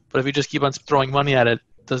 But if you just keep on throwing money at it,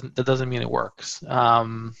 that doesn't mean it works.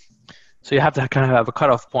 So you have to kind of have a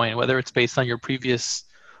cutoff point, whether it's based on your previous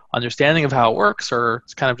understanding of how it works or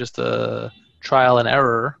it's kind of just a trial and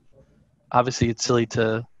error. Obviously, it's silly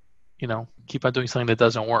to, keep on doing something that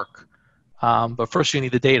doesn't work. But first, you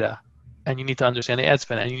need the data, and you need to understand the ad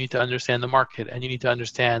spend, and you need to understand the market, and you need to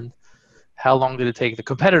understand how long did it take the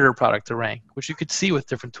competitor product to rank, which you could see with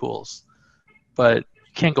different tools. But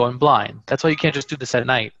you can't go in blind. That's why you can't just do this at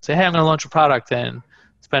night. Say, hey, I'm going to launch a product and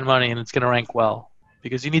spend money, and it's going to rank well,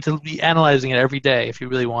 because you need to be analyzing it every day if you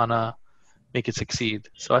really want to make it succeed.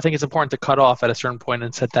 So I think it's important to cut off at a certain point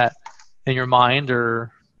and set that in your mind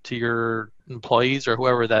or to your employees or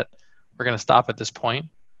whoever that we're going to stop at this point.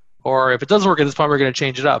 Or if it doesn't work at this point, we're going to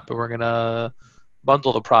change it up and we're going to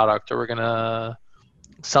bundle the product or we're going to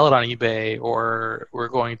sell it on eBay or we're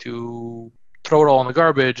going to throw it all in the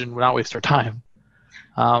garbage and not waste our time.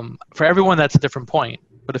 For everyone, that's a different point.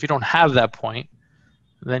 But if you don't have that point,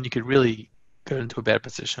 then you could really get into a bad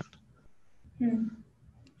position.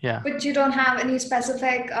 Yeah. But you don't have any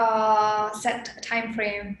specific set time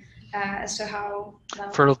frame as to how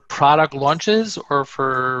for product launches or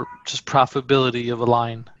for just profitability of a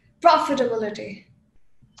line? Profitability.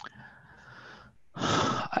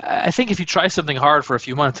 I think if you try something hard for a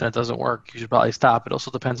few months and it doesn't work, you should probably stop. It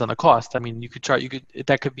also depends on the cost. I mean,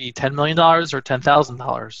 that could be $10 million or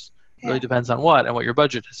 $10,000. It really depends on what and what your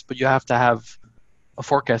budget is. But you have to have a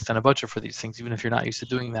forecast and a budget for these things, even if you're not used to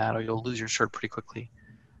doing that, or you'll lose your shirt pretty quickly.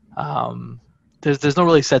 There's no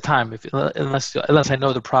really set time unless I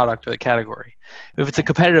know the product or the category. If it's a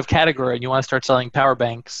competitive category and you want to start selling power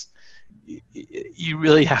banks, you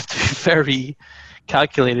really have to be very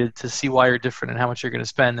calculated to see why you're different and how much you're going to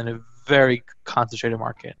spend in a very concentrated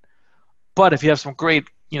market. But if you have some great,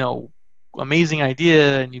 amazing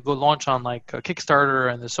idea and you go launch on like a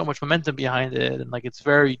Kickstarter and there's so much momentum behind it and like it's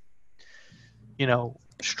very,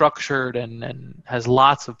 structured and has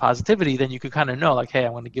lots of positivity, then you could kind of know like, hey,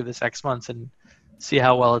 I'm going to give this X months and see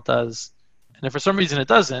how well it does. And if for some reason it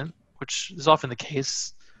doesn't, which is often the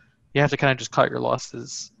case, you have to kind of just cut your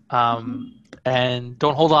losses, and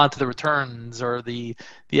don't hold on to the returns or the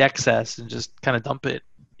excess and just kind of dump it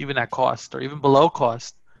even at cost or even below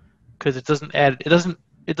cost, because it doesn't add it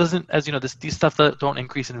doesn't, as you know, these stuff that don't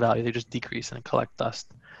increase in value, they just decrease and collect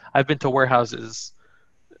dust. I've been to warehouses,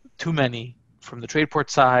 too many, from the trade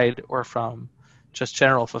port side or from just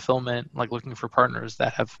general fulfillment, like looking for partners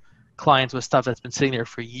that have clients with stuff that's been sitting there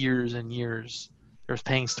for years and years. They're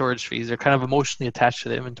paying storage fees. They're kind of emotionally attached to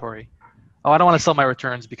the inventory. Oh, I don't want to sell my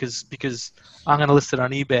returns because I'm going to list it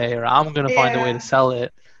on eBay or I'm going to find a way to Yeah. sell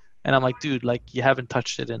it. And I'm like, dude, like you haven't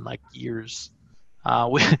touched it in like years.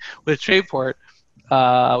 With Tradeport,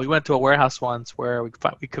 we went to a warehouse once where we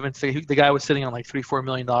convinced the guy was sitting on like $3-4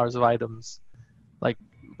 million of items, like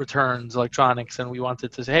returns, electronics, and we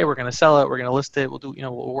wanted to say, hey, we're going to sell it, we're going to list it,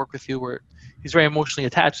 we'll work with you. He's very emotionally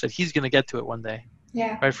attached that he's going to get to it one day.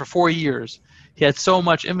 Yeah. Right? For 4 years, he had so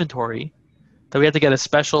much inventory that we had to get a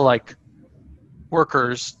special like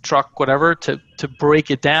workers truck, whatever, to break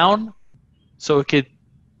it down so it could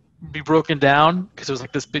be broken down, because it was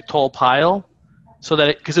like this big tall pile, so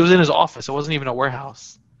that because it was in his office, it wasn't even a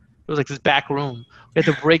warehouse. It was like this back room. We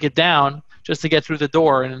had to break it down just to get through the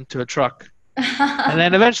door and into a truck. And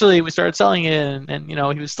then eventually we started selling it, and he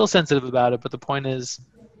was still sensitive about it. But the point is,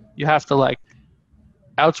 you have to like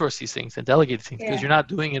outsource these things and delegate things because you're not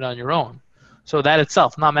doing it on your own. So that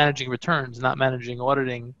itself, not managing returns, not managing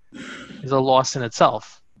auditing, is a loss in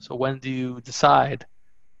itself. So when do you decide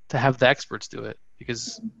to have the experts do it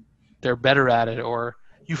because they're better at it, or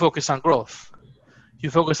you focus on growth,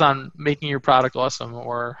 you focus on making your product awesome,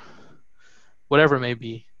 or whatever it may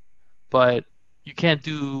be, but you can't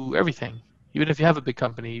do everything. Even if you have a big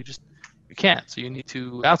company, you can't. So you need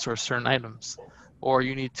to outsource certain items, or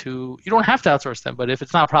you don't have to outsource them, but if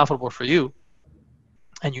it's not profitable for you,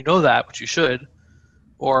 and you know that, which you should,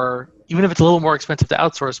 or even if it's a little more expensive to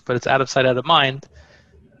outsource, but it's out of sight, out of mind,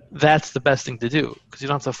 that's the best thing to do, because you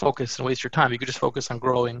don't have to focus and waste your time. You could just focus on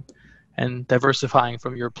growing and diversifying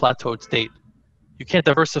from your plateaued state. You can't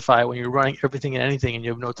diversify when you're running everything and anything and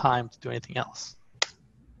you have no time to do anything else.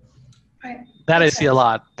 Right. That I see a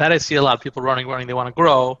lot. People running. They want to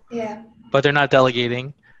grow, but they're not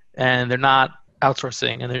delegating and they're not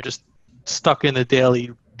outsourcing, and they're just stuck in the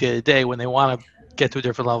day-to-day when they want to get to a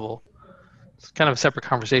different level. It's kind of a separate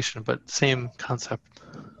conversation, but same concept.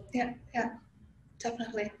 Yeah,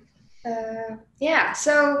 definitely.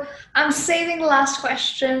 So I'm saving the last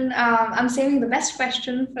question. I'm saving the best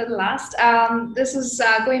question for the last. This is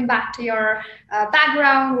going back to your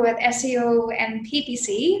background with SEO and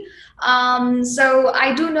PPC. So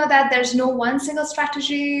I do know that there's no one single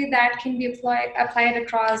strategy that can be applied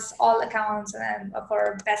across all accounts and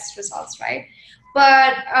for best results, right?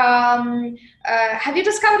 But have you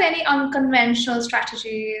discovered any unconventional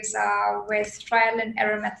strategies with trial and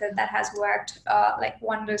error method that has worked like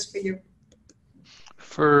wonders for you?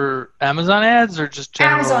 For Amazon ads or just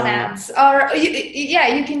general? Amazon ads, or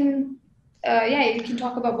you can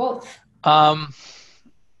talk about both. I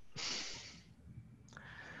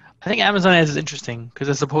think Amazon ads is interesting because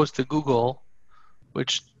as opposed to Google,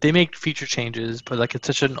 which they make feature changes, but like it's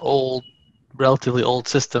such an relatively old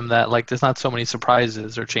system that like there's not so many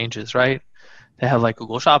surprises or changes, right? They have like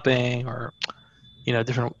Google Shopping or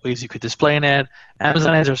different ways you could display an ad.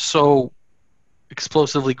 Amazon ads are so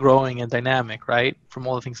explosively growing and dynamic, right? From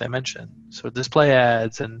all the things I mentioned. So display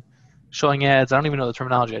ads and showing ads. I don't even know the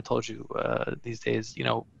terminology I told you these days.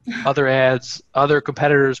 Other ads, other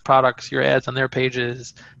competitors' products, your ads on their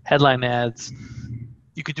pages, headline ads.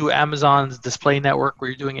 You could do Amazon's display network where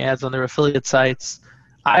you're doing ads on their affiliate sites.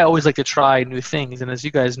 I always like to try new things, and as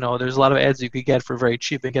you guys know, there's a lot of ads you could get for very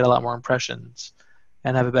cheap and get a lot more impressions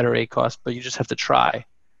and have a better A cost, but you just have to try.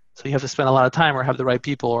 So you have to spend a lot of time or have the right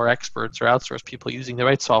people or experts or outsource people using the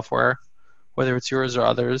right software, whether it's yours or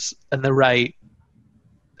others, and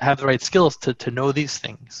have the right skills to know these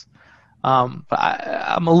things. But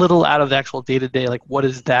I'm a little out of the actual day-to-day, like what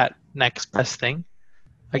is that next best thing?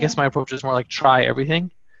 I guess my approach is more like try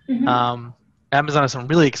everything. Amazon has some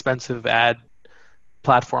really expensive ad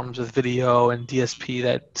platforms with video and DSP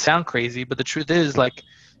that sound crazy, but the truth is, like,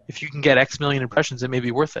 if you can get X million impressions, it may be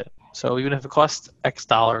worth it. So even if it costs X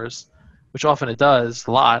dollars, which often it does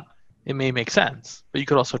a lot, it may make sense. But you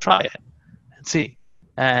could also try it and see.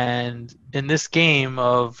 And in this game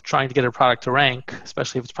of trying to get a product to rank,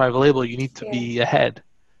 especially if it's private label, you need to be ahead.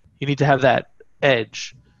 You need to have that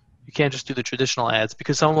edge. You can't just do the traditional ads,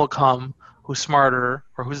 because someone will come who's smarter,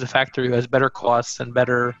 or who's the factory who has better costs and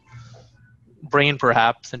better brain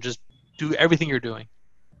perhaps, and just do everything you're doing.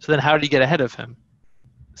 So then how do you get ahead of him?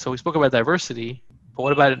 So we spoke about diversity, but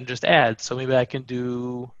what about it in just ads? So maybe I can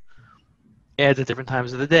do ads at different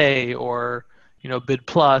times of the day, or bid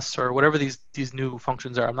plus, or whatever these new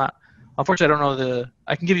functions are. Unfortunately, I don't know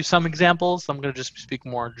I can give you some examples. I'm going to just speak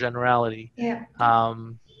more in generality. Yeah.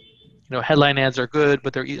 Headline ads are good,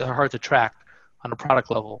 but they're hard to track on a product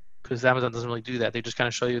level, because Amazon doesn't really do that. They just kind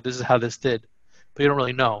of show you this is how this did, but you don't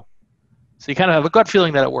really know. So you kind of have a gut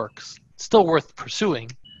feeling that it works. It's still worth pursuing,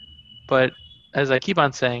 but as I keep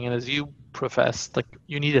on saying, and as you profess, like,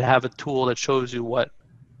 you need to have a tool that shows you what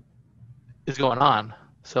is going on.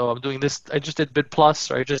 So I'm doing this. I just did bid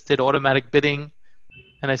plus, or I just did automatic bidding,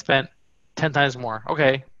 and I spent 10 times more.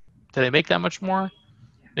 Okay, did I make that much more?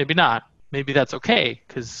 Maybe not. Maybe that's okay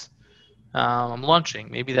because I'm launching.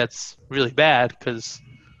 Maybe that's really bad because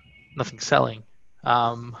nothing's selling.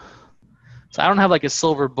 So I don't have like a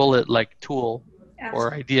silver bullet like tool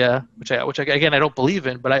or idea, which again I don't believe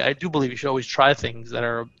in, but I do believe you should always try things that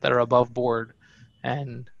are above board,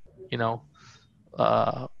 and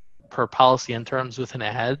per policy and terms within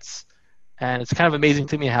ads. And it's kind of amazing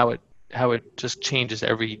to me how it just changes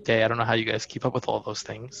every day. I don't know how you guys keep up with all those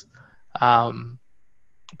things,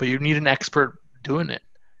 but you need an expert doing it.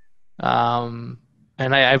 And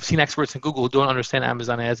I've seen experts in Google who don't understand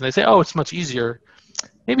Amazon ads, and they say, "Oh, it's much easier."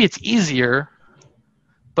 Maybe it's easier,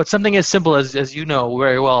 but something as simple as you know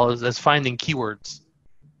very well as finding keywords.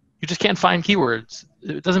 You just can't find keywords.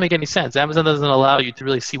 It doesn't make any sense. Amazon doesn't allow you to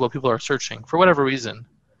really see what people are searching for whatever reason.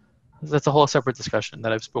 That's a whole separate discussion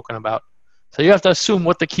that I've spoken about. So you have to assume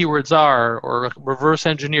what the keywords are, or reverse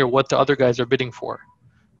engineer what the other guys are bidding for,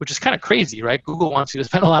 which is kind of crazy, right? Google wants you to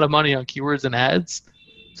spend a lot of money on keywords and ads,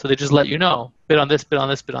 so they just let you know, bid on this, bid on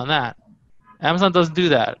this, bid on that. Amazon doesn't do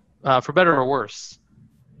that, for better or worse.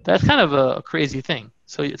 That's kind of a crazy thing.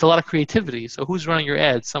 So it's a lot of creativity. So who's running your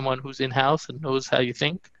ads? Someone who's in-house and knows how you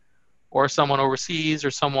think, or someone overseas, or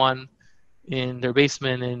someone in their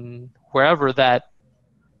basement and wherever that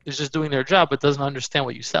is just doing their job but doesn't understand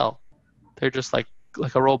what you sell. They're just like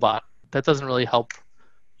a robot. That doesn't really help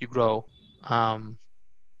you grow.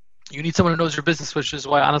 You need someone who knows your business, which is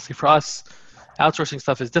why, honestly, for us, outsourcing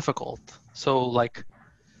stuff is difficult. So like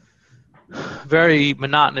very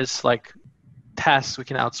monotonous like tasks we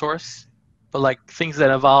can outsource, but like things that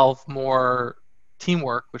involve more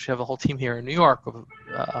teamwork, which we have a whole team here in New York,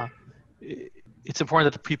 it's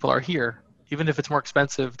important that the people are here, even if it's more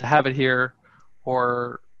expensive to have it here,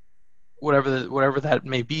 or whatever that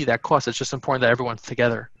may be, that cost. It's just important that everyone's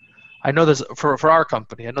together. I know this for our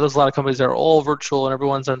company. I know there's a lot of companies that are all virtual and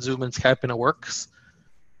everyone's on Zoom and Skype and it works,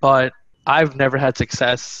 but I've never had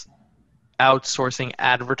success outsourcing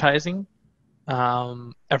advertising,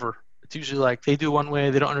 ever. It's usually like they do one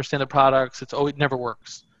way, they don't understand the products. It never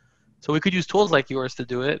works. So we could use tools like yours to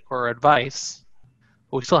do it, or advice,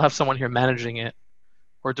 but we still have someone here managing it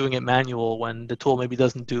or doing it manual when the tool maybe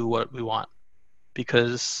doesn't do what we want,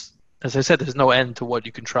 because, as I said, there's no end to what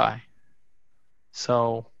you can try.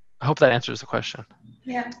 So I hope that answers the question.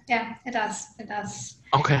 Yeah, it does. It does.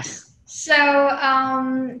 Okay. So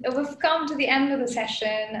we've come to the end of the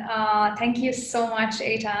session. Thank you so much,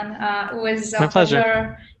 Eytan. It was my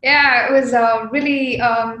pleasure. Yeah, it was a really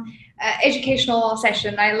educational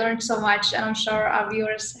session. I learned so much, and I'm sure our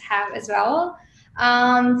viewers have as well.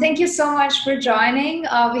 Thank you so much for joining.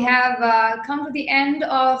 We have come to the end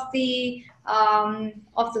of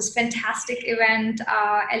this fantastic event,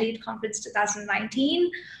 Elite Conference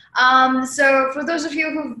 2019. So for those of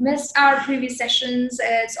you who've missed our previous sessions,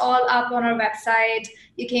 it's all up on our website.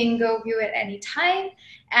 You can go view it anytime.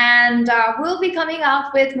 And we'll be coming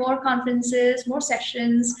up with more conferences, more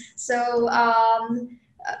sessions. So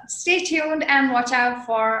stay tuned and watch out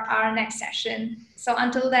for our next session. So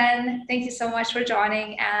until then, thank you so much for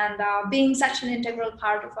joining and being such an integral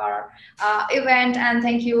part of our event. And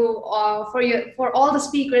thank you for all the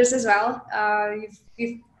speakers as well.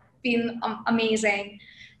 You've been amazing.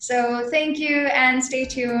 So thank you and stay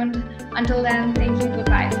tuned. Until then, thank you.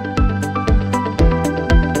 Goodbye.